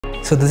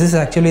So this is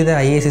actually the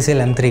ACCL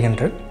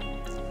M300.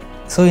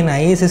 So in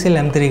ACCL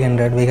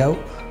M300 we have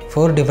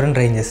 4 different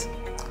ranges: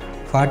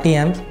 40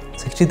 amps,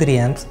 63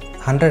 amps,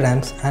 100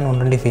 amps and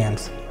 125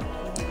 amps.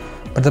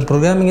 But the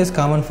programming is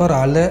common for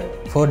all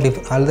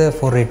the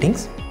four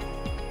ratings.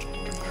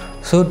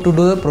 So to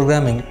do the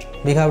programming,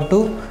 we have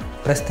to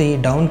press the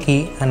down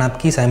key and up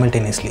key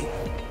simultaneously.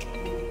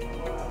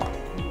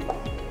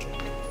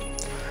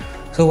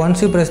 So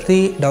once you press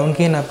the down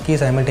key and up key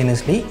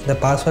simultaneously, the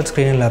password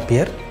screen will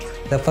appear.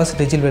 The first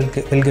digit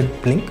will get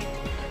blink.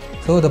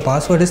 So the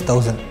password is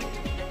 1000.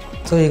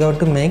 So you have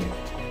to make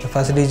the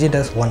first digit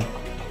as 1.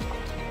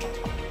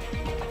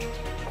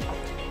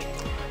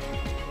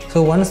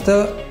 So once the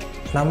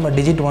number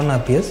digit 1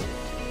 appears,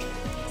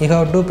 you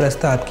have to press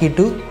the up key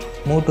to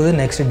move to the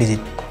next digit.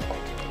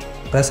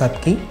 Press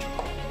up key,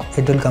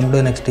 it will come to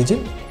the next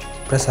digit.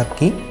 Press up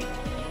key.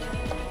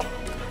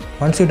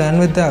 Once you are done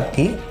with the up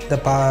key, the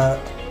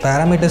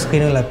parameter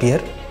screen will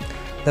appear.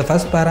 The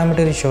first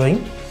parameter is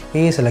showing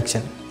VA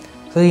selection.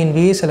 So in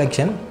VA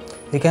selection,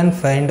 you can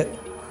find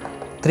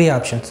 3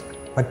 options: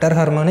 vector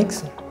harmonics,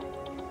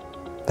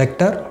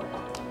 vector,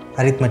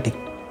 arithmetic.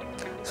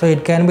 So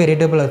it can be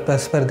readable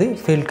as per the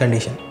field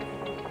condition.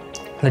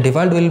 The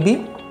default will be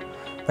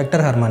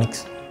vector harmonics.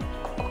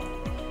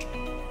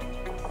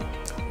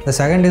 The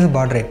second is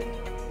baud rate.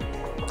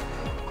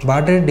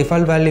 Baud rate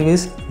default value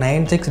is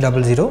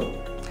 9600.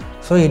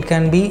 So it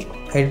can be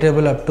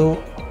editable up to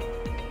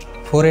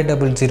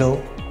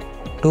 4800,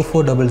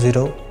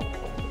 2400,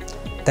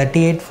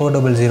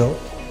 38400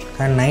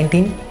 and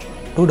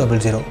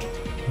 19200.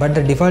 But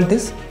the default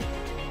is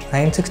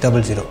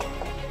 9600.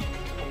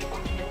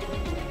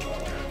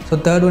 So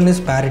third one is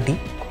parity.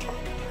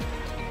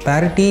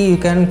 Parity, you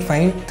can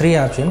find 3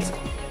 options: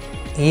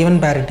 even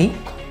parity,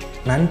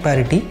 non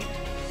parity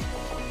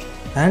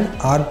and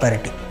odd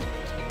parity.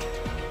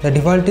 The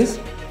default is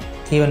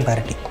even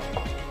parity.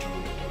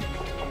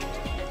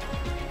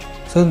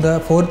 So the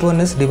fourth one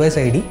is device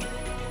ID.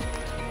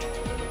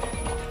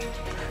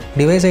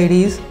 Device ID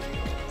is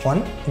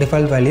 1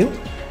 default value.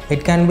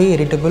 It can be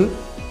editable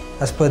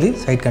as per the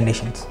site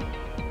conditions.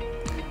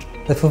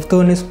 The fifth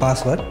one is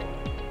password.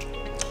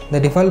 The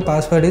default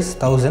password is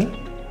 1000.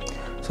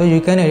 So you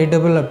can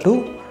editable up to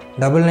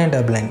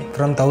 9999,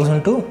 from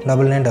 1000 to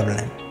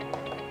 9999.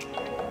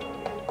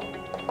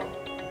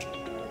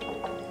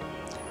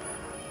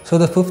 So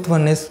the fifth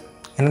one is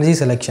energy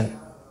selection.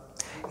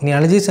 In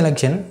energy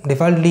selection,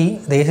 defaultly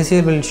the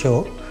ACCL will show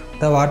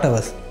the watt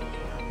hours,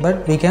 but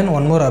we have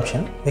one more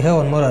option,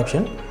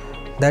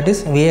 that is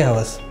VA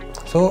hours.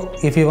 So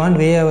if you want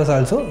VA hours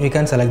also, you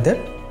can select that.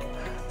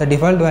 The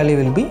default value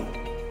will be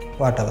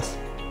watt hours.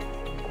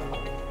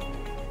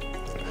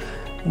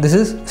 This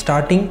is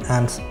starting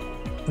amps.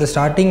 The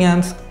starting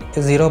amps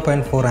is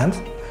 0.4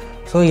 amps.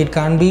 So it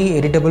can't be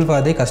editable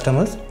for the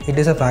customers. It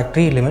is a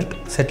factory limit,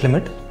 set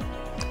limit.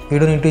 You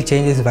don't need to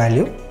change this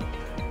value.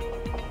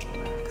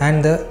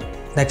 And the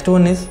next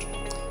one is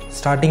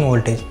starting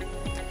voltage.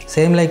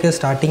 Same like a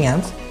starting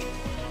amps.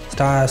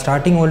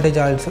 Starting voltage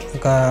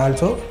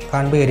also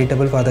can't be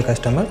editable for the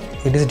customer.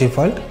 It is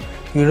default.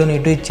 You don't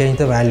need to change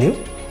the value.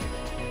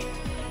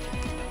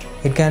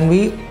 It can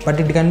be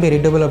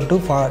editable up to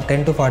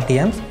 10 to 40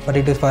 amps, but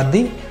it is for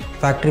the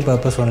factory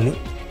purpose only.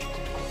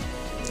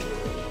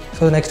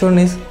 So the next one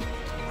is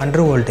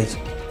under voltage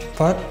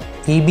for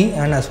EB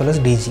and as well as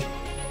DG.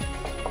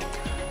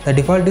 The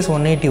default is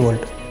 180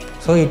 volt.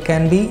 So it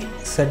can be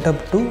set up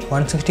to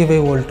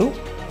 165 volt to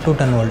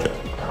 210 volt.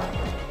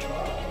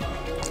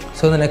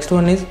 So the next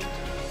one is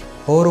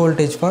over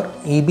voltage for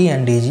EB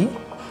and DG.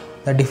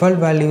 The default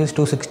value is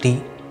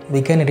 260.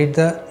 We can edit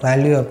the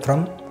value up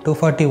from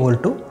 240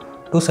 volt to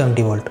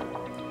 270 volt.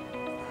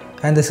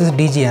 And this is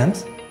DG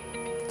amps.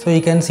 So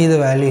you can see the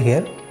value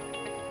here.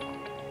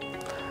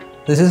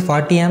 This is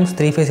 40 amps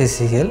 3-phase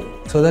ACCL,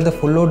 so that the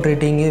full load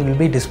rating will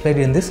be displayed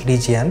in this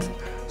DG amps.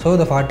 So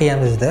the 40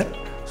 amps is there.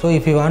 So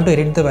if you want to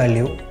edit the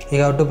value, you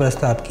have to press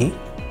the up key.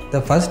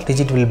 The first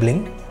digit will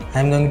blink.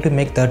 I am going to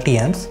make 30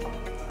 amps.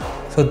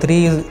 So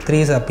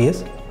 3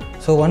 appears.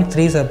 So once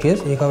 3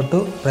 appears, you have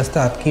to press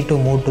the up key to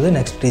move to the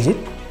next digit.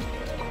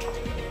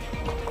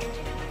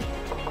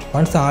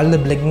 Once all the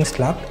blinking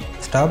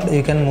stopped,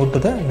 you can move to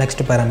the next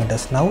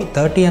parameters. Now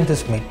 30 amps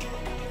is made.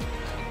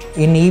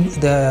 In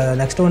the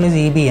next one is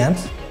EB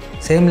amps.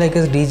 Same like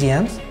as DG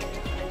amps.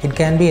 It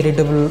can be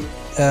editable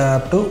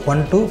up to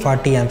 1 to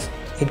 40 amps.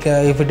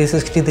 If it is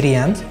 63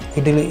 amps,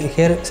 it will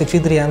here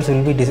 63 amps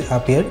will be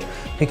appeared.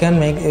 You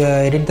can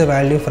edit the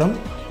value from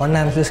 1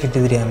 amps to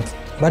 63 amps,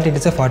 but it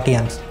is a 40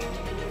 amps.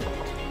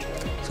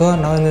 So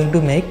now I am going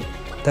to make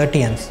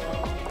 30 amps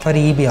for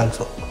EB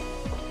also.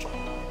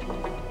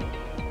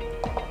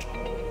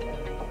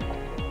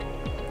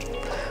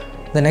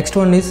 The next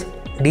one is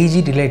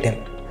DG delay time.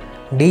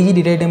 DG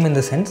delay time in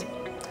the sense,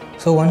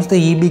 so once the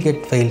EB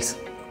fails,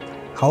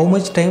 how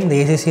much time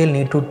the ACCL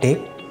need to take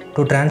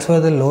to transfer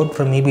the load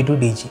from EB to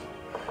DG.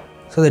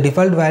 So the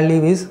default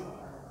value is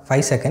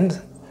 5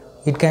 seconds.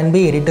 It can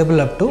be editable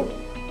up to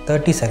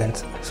 30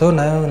 seconds. So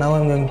now I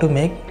am going to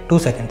make 2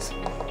 seconds.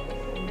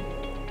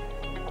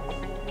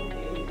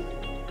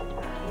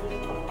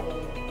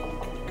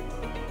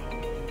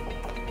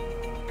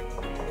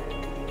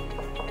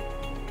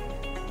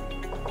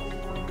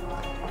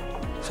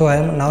 So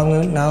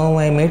now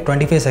I made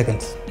 25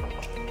 seconds.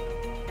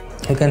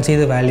 You can see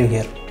the value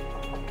here.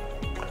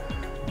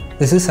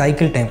 This is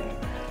cycle time.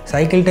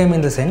 Cycle time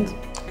in the sense,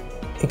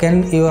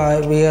 we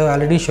have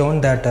already shown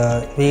that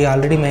we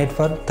already made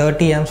for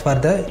 30 amps for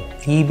the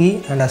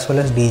EB and as well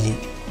as DG.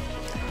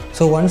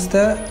 So once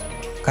the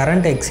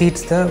current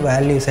exceeds the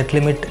value set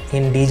limit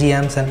in DG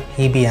amps and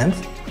EB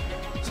amps,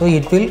 so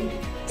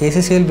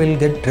ACCL will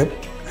get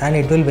tripped and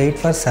it will wait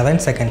for 7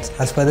 seconds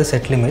as per the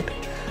set limit.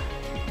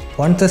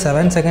 Once the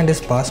 7 seconds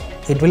is passed,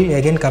 it will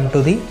again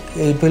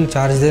it will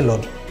charge the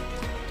load.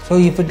 So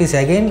if it is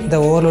again the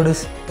overload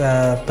is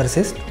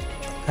persist,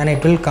 and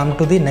it will come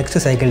to the next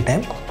cycle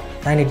time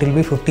and it will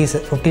be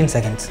 15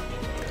 seconds.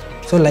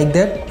 So like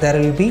that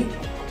there will be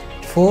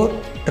 4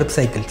 trip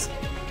cycles.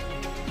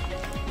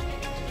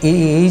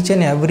 Each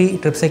and every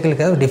trip cycle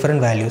has different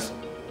values.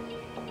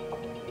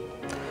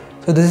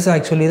 So this is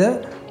actually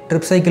the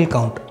trip cycle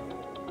count.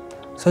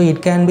 So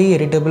it can be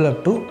irritable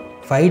up to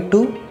 5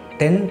 to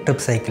 10 trip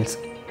cycles.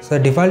 So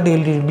default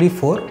will be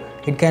 4.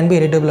 It can be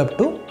irritable up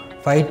to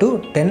 5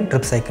 to 10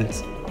 trip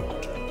cycles.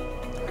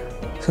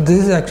 So this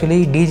is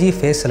actually DG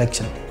phase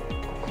selection.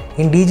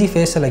 In DG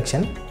phase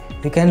selection,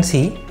 you can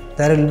see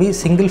there will be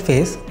single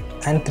phase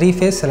and 3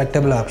 phase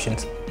selectable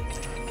options.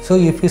 So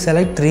if you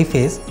select 3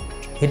 phase,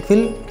 it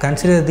will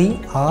consider the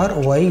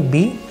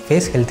RYB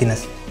phase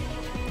healthiness.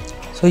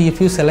 So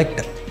if you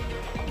select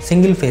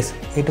single phase,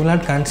 it will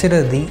not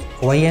consider the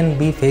Y and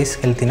B phase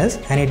healthiness,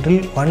 and it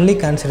will only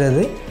consider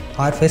the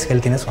R phase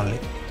healthiness only.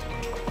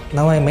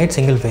 Now I made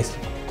single phase.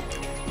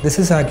 This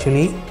is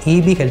actually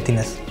EB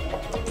healthiness.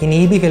 In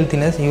EB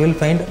healthiness, you will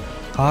find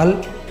all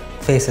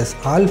phases.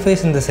 All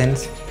phase in the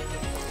sense,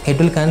 it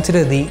will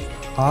consider the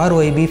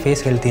RYB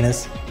phase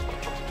healthiness.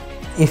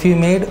 If you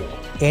made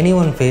any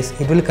one phase,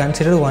 it will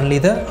consider only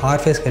the R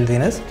phase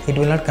healthiness. It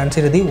will not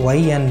consider the Y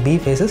and B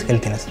phases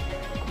healthiness.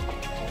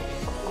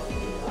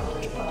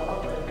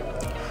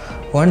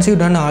 Once you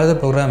done all the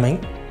programming,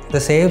 the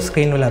save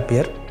screen will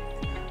appear.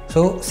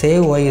 So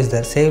save Y is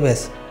there, save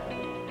as.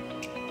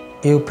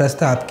 You press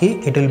the up key,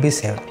 it will be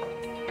saved.